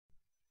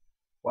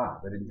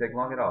Wow, that didn't take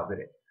long at all, did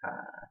it?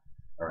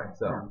 All right,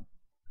 so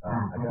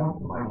I got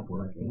the mic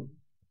working.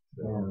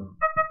 So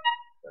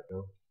if I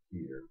go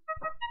here,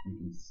 you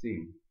can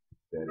see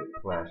that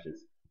it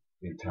flashes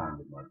in time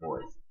with my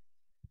voice,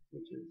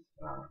 which is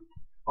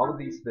all of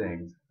these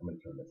things. I'm going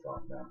to turn this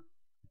off now.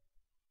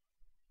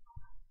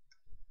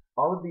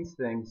 All of these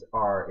things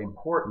are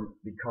important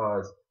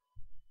because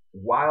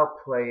while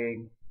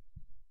playing,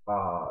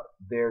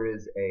 there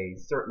is a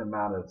certain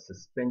amount of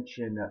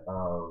suspension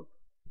of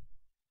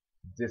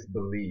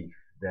disbelief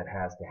that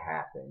has to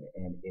happen.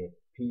 And if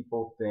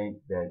people think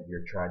that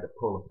you're trying to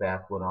pull a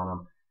fast one on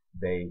them,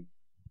 they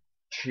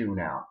tune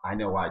out. I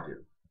know I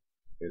do.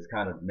 It's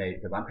kind of made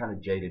because I'm kind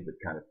of jaded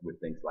with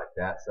things like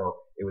that. So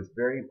it was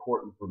very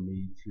important for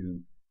me to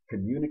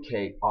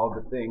communicate all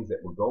the things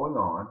that were going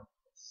on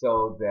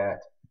so that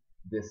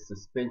this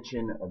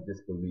suspension of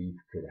disbelief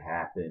could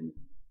happen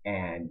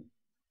and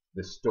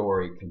the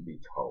story can be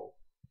told,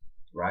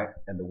 right?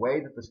 And the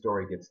way that the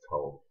story gets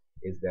told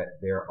is that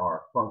there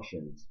are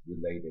functions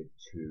related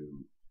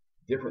to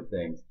different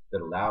things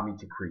that allow me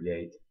to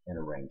create an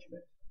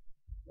arrangement,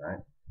 right?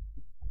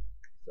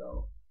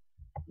 So,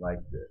 like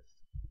this.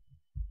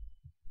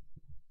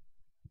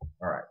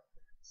 All right.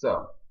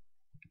 So,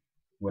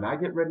 when I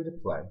get ready to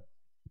play,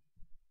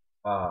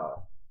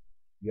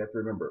 you have to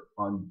remember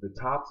on the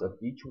tops of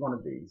each one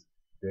of these,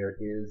 there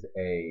is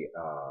a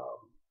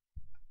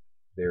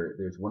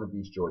there's one of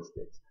these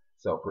joysticks.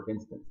 So, for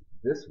instance,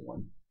 this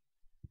one,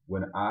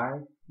 when I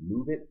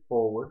move it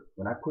forward,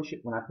 when I push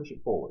it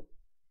forward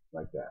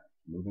like that,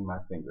 moving my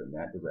finger in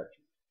that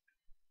direction,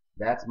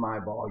 that's my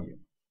volume.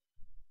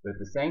 But at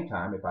the same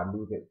time, if I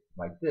move it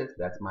like this,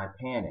 that's my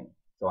panning.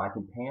 So I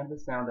can pan the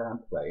sound that I'm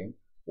playing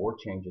or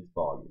change its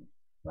volume,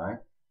 right?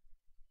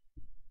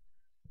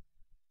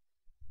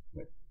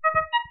 Let's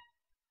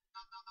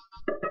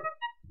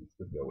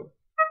just go with it.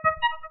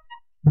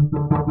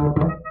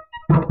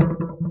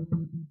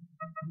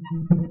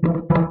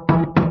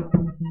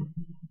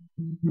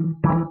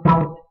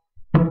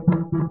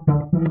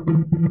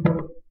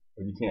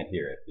 Well, you can't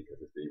hear it because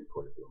it's being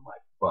recorded through a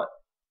mic, but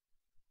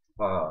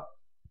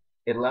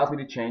it allows me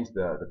to change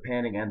the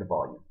panning and the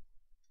volume.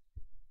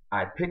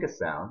 I pick a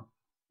sound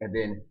and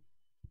then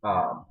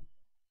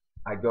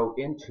I go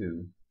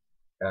into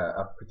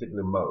a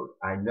particular mode.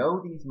 I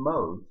know these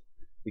modes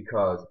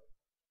because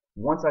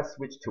once I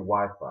switched to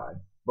Wi-Fi,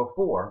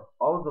 before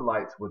all of the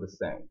lights were the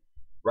same.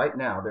 Right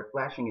now they're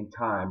flashing in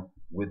time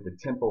with the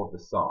tempo of the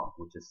song,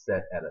 which is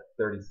set at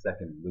a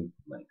 30-second loop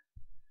length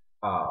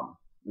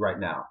right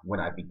now when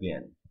I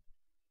begin.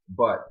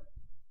 But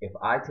if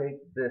I take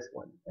this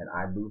one and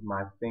I move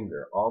my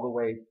finger all the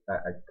way,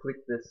 I click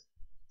this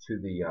to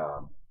the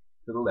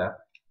left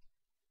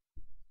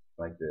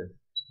like this,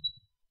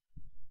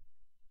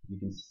 you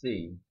can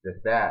see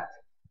that that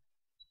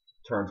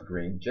turns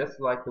green just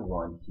like the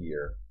one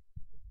here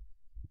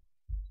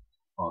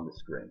on the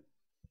screen.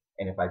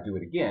 And if I do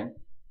it again,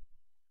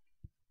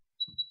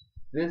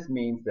 this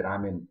means that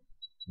I'm in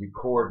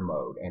record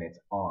mode and it's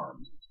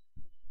armed.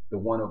 The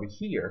one over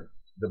here,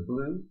 the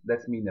blue,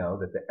 lets me know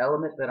that the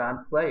element that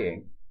I'm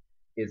playing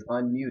is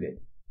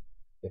unmuted.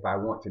 If I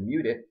want to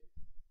mute it,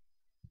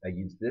 I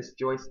use this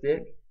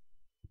joystick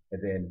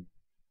and then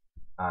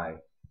I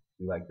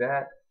do like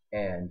that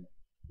and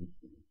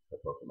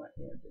put both of my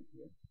hands in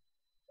here.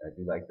 I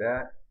do like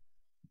that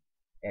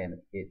and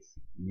it's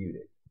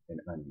muted and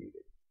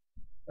unmuted,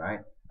 right?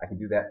 I can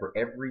do that for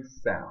every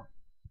sound,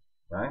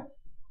 right?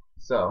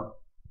 So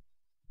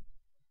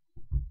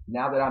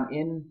now that I'm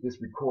in this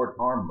record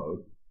arm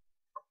mode,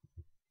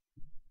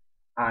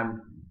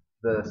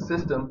 the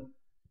system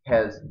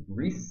has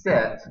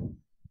reset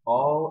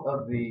all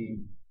of the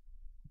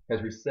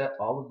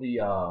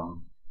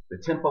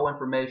tempo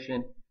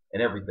information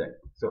and everything.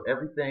 So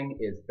everything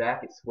is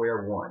back at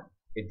square one.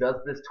 It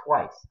does this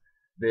twice.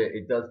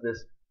 It does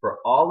this for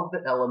all of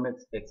the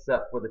elements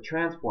except for the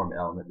transform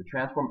element. The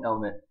transform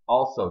element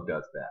also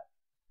does that.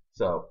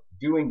 So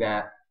doing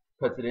that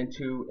puts it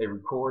into a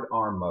record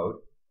arm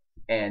mode,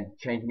 and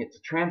changing it to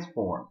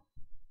transform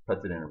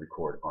puts it in a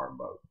record arm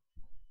mode.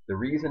 The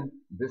reason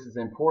this is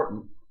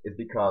important is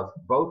because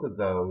both of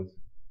those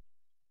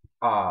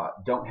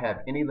don't have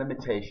any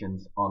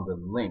limitations on the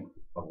length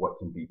of what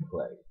can be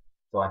played.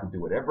 So I can do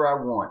whatever I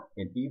want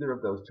in either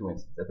of those two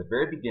instances, at the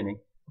very beginning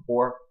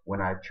or when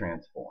I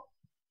transform.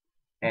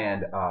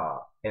 And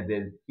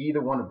then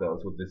either one of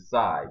those will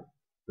decide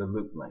the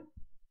loop length,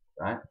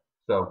 right?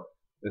 So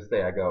let's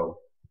say I go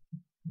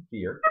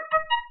here,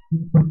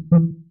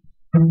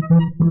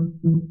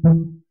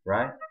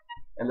 right?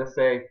 And let's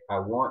say I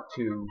want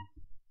to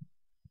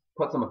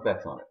put some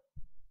effects on it.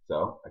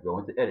 So I go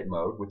into edit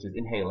mode, which is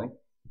inhaling.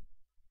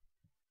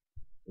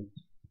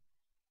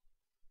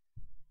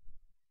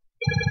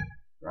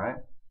 Right?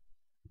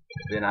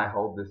 Then I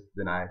hold this,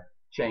 then I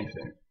change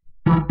things.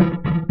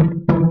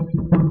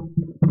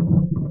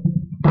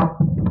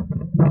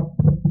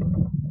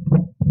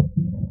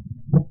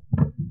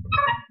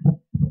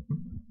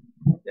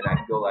 Then I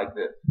can go like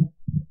this.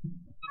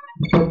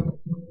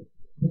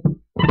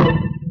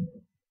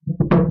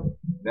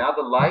 Now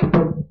the light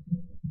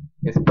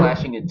is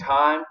flashing in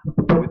time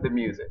with the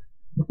music.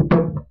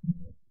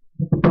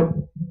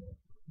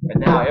 And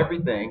now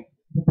everything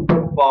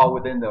will fall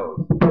within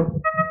those.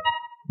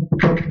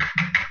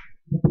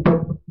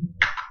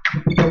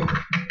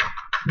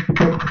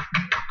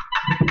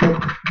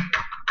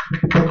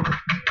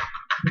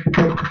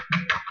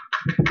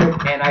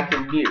 And I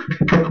can mute.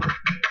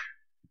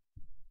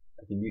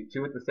 I can mute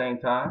two at the same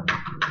time,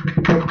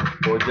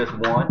 or just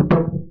one,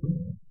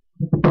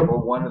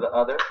 or one or the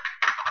other.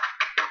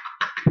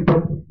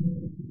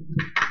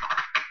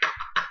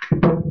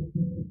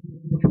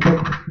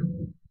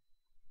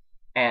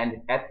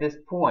 And at this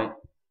point,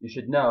 you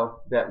should know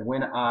that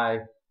when I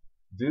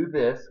do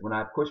this, when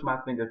I push my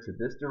finger to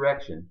this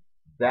direction,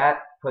 that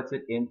puts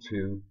it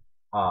into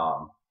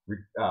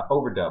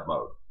overdub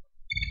mode.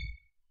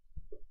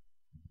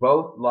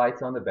 Both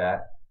lights on the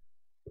back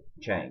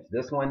change.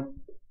 This one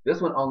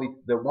only,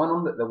 the one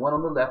on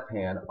the left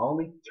hand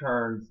only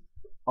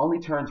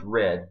turns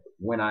red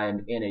when I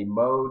am in a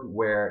mode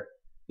where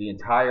the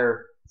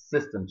entire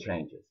system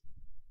changes.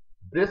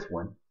 This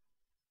one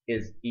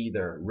is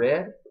either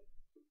red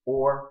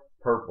or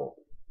purple,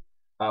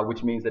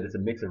 which means that it's a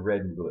mix of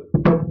red and blue.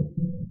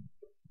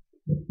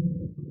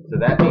 So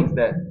that means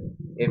that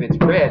if it's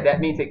red, that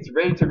means it's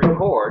ready to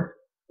record,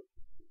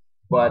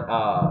 but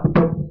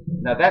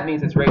now that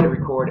means it's ready to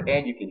record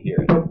and you can hear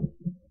it.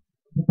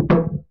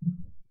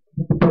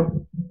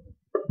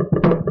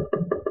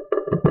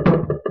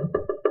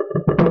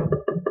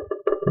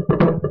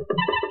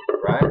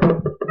 Right?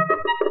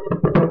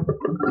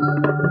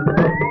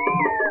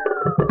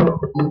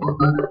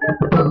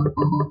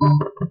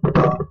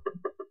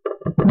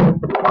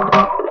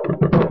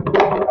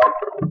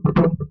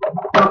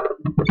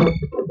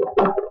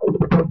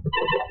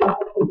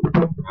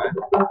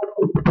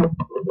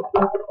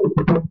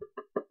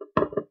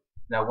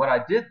 Now what I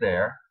did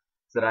there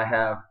is that I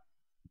have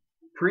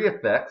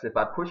pre-effects. If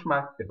I push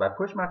my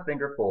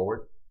finger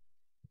forward,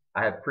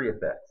 I have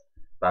pre-effects.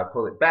 If I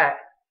pull it back,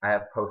 I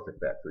have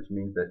post-effects, which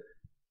means that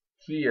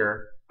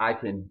here I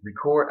can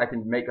record, I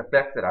can make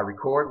effects that I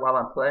record while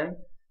I'm playing,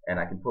 and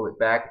I can pull it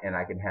back and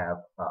I can have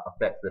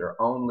effects that are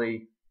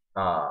only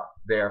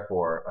there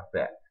for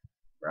effect,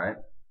 right?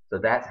 So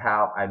that's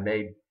how I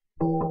made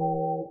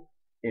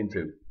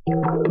into,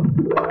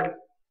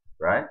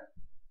 right?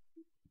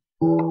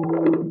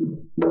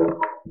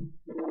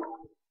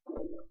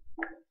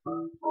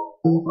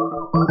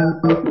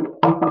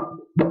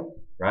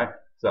 Right?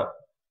 So,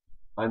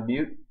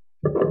 unmute.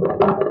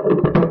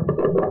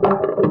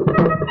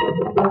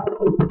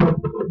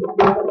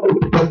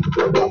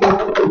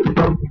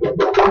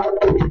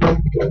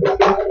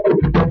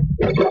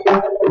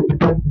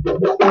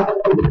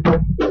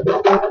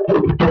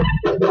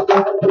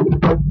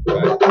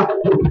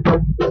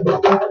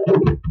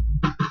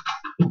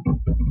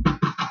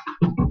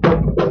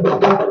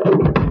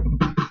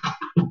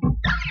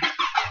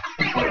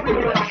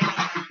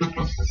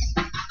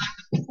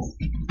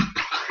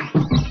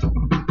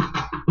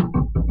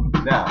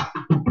 Now,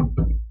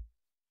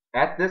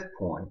 at this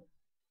point,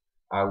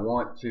 I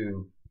want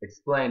to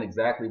explain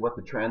exactly what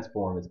the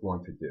transform is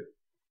going to do.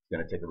 It's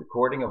going to take a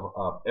recording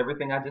of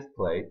everything I just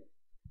played,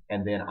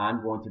 and then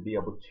I'm going to be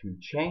able to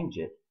change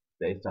it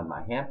based on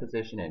my hand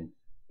position and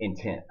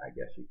intent, I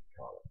guess you could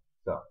call it.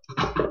 So,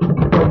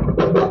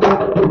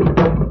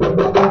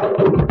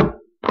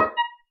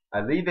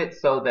 I leave it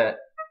so that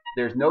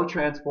there's no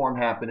transform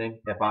happening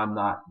if I'm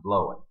not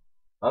blowing.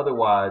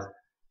 Otherwise,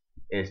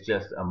 it's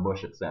just a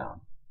mush of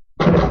sound.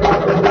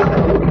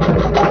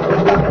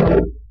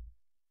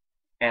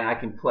 And I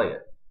can play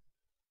it.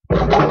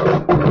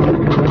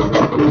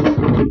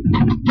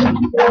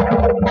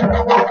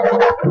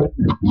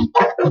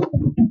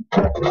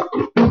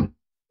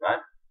 Right?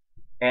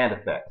 And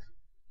effects.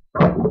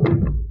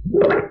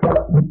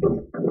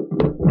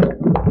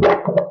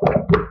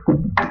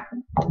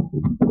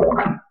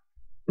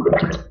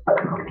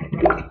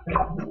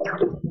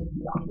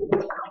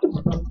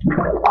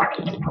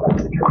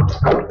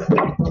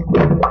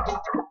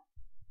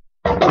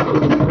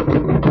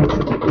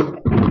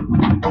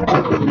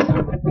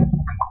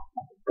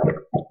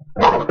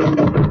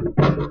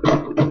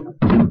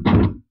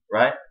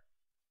 Right?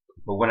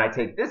 But when I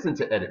take this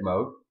into edit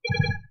mode,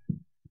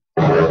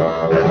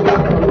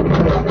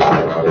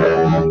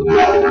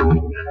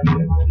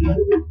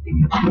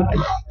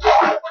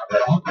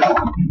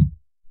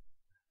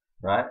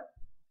 right?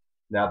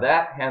 Now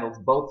that handles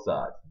both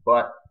sides,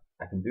 but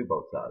I can do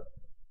both sides.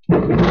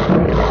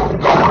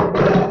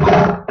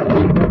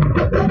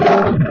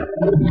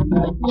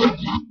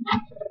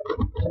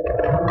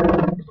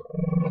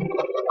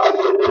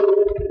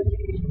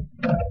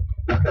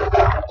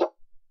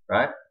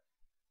 Right?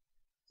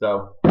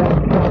 So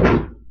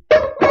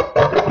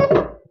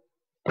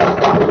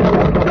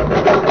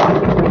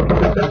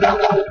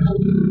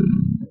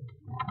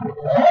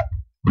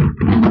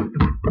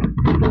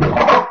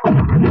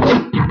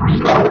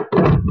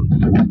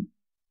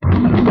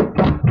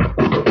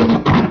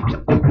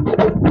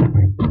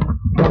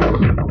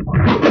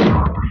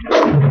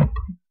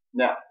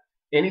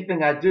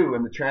anything I do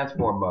in the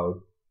transform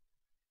mode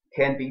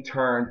can be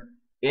turned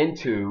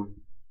into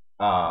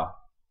uh,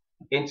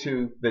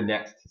 the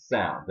next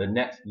sound, the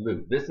next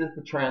loop. This is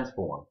the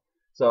transform.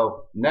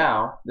 So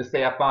now, let's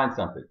say I find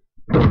something.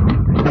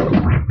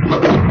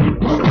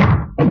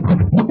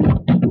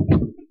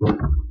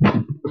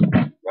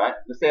 Right?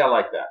 Let's say I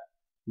like that.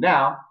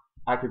 Now,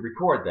 I could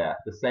record that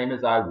the same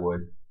as I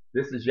would.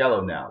 This is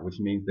yellow now, which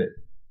means that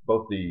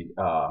both the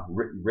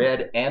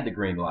red and the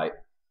green light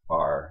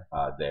are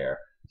there.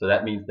 So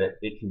that means that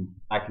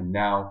I can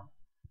now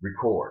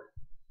record.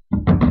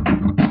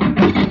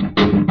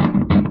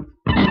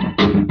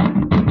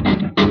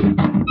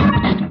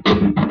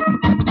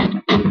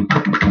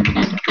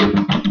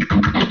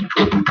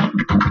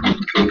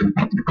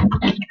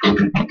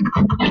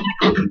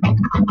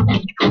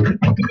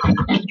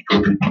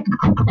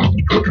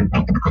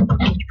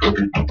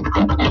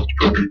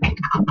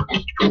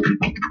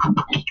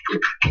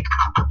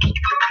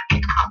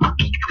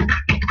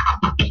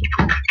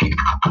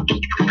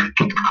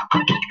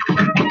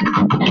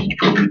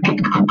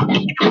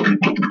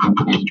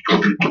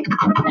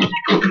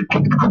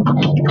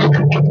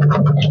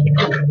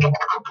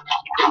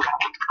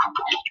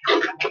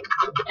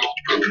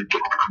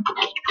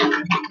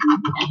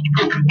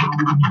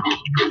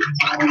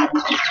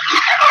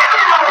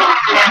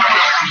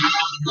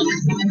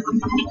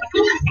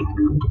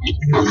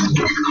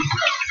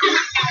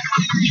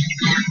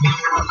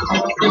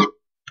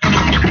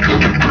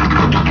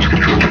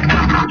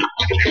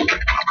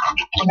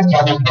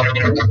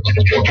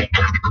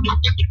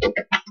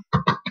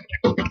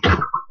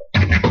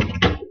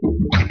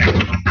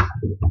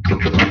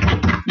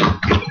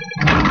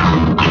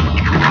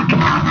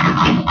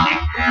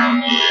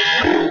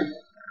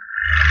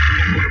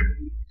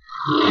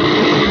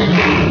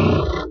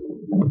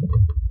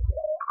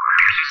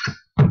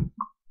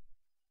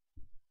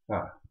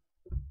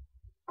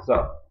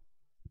 So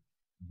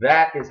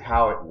that is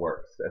how it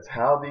works. That's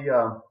how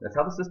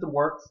the system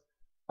works.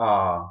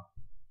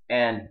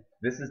 And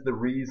this is the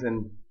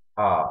reason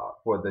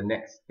for the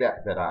next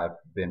step that I've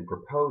been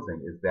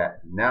proposing, is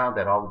that now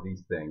that all of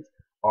these things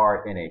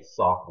are in a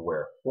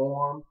software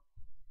form,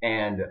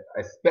 and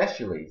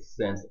especially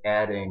since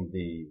adding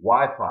the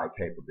Wi-Fi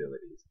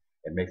capabilities,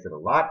 it makes it a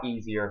lot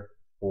easier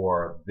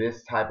for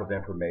this type of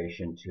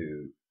information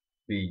to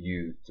be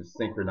used to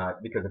synchronize.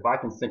 Because if I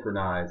can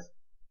synchronize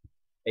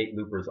 8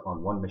 loopers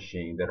on one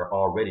machine that are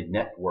already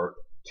networked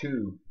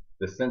to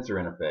the sensor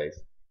interface,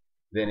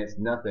 then it's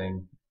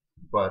nothing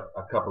but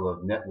a couple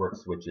of network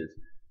switches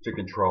to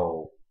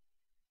control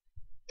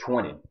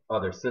 20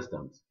 other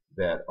systems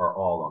that are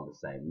all on the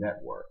same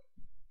network.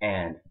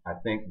 And I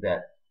think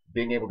that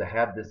being able to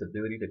have this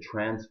ability to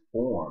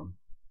transform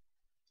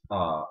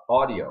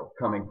audio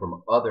coming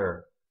from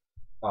other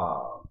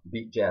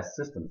Beatjazz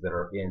systems that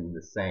are in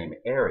the same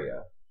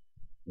area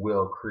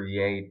will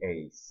create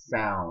a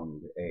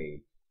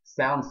soundscape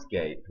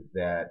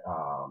that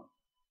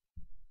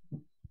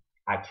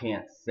I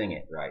can't sing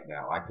it right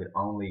now. I could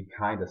only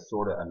kind of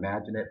sort of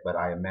imagine it, but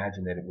I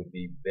imagine that it would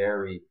be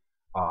very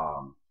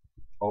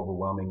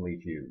overwhelmingly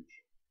huge,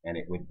 and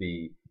it would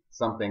be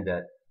something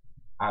that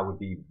I would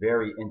be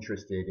very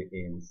interested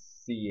in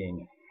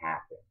seeing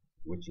happen,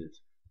 which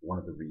is one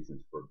of the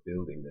reasons for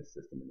building this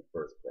system in the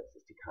first place,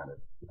 is to kind of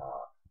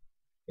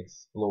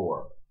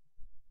explore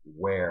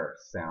where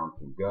sound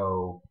can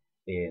go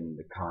in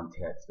the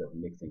context of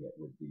mixing it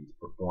with these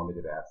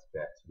performative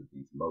aspects, with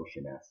these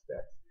motion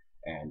aspects,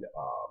 and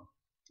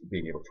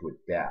being able to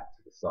adapt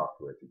to the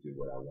software to do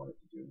what I wanted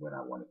to do when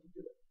I wanted to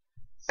do it.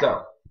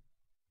 So,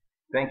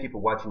 thank you for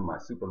watching my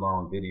super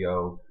long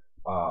video.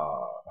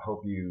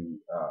 Hope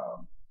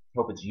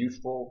it's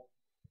useful.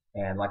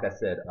 And like I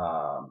said,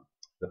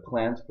 the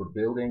plans for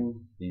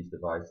building these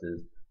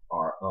devices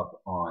are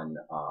up on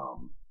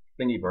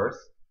Thingiverse.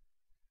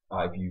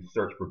 If you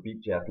search for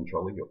Beatjazz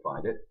controller, you'll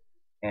find it.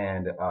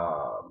 And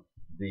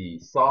the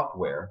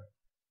software,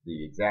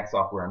 the exact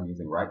software I'm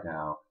using right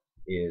now,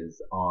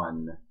 is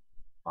on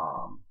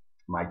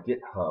my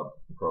GitHub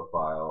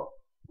profile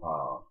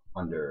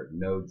under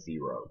Node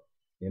 0,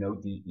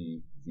 Node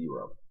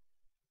 0.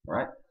 All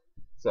right.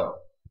 So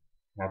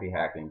happy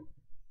hacking.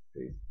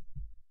 Peace.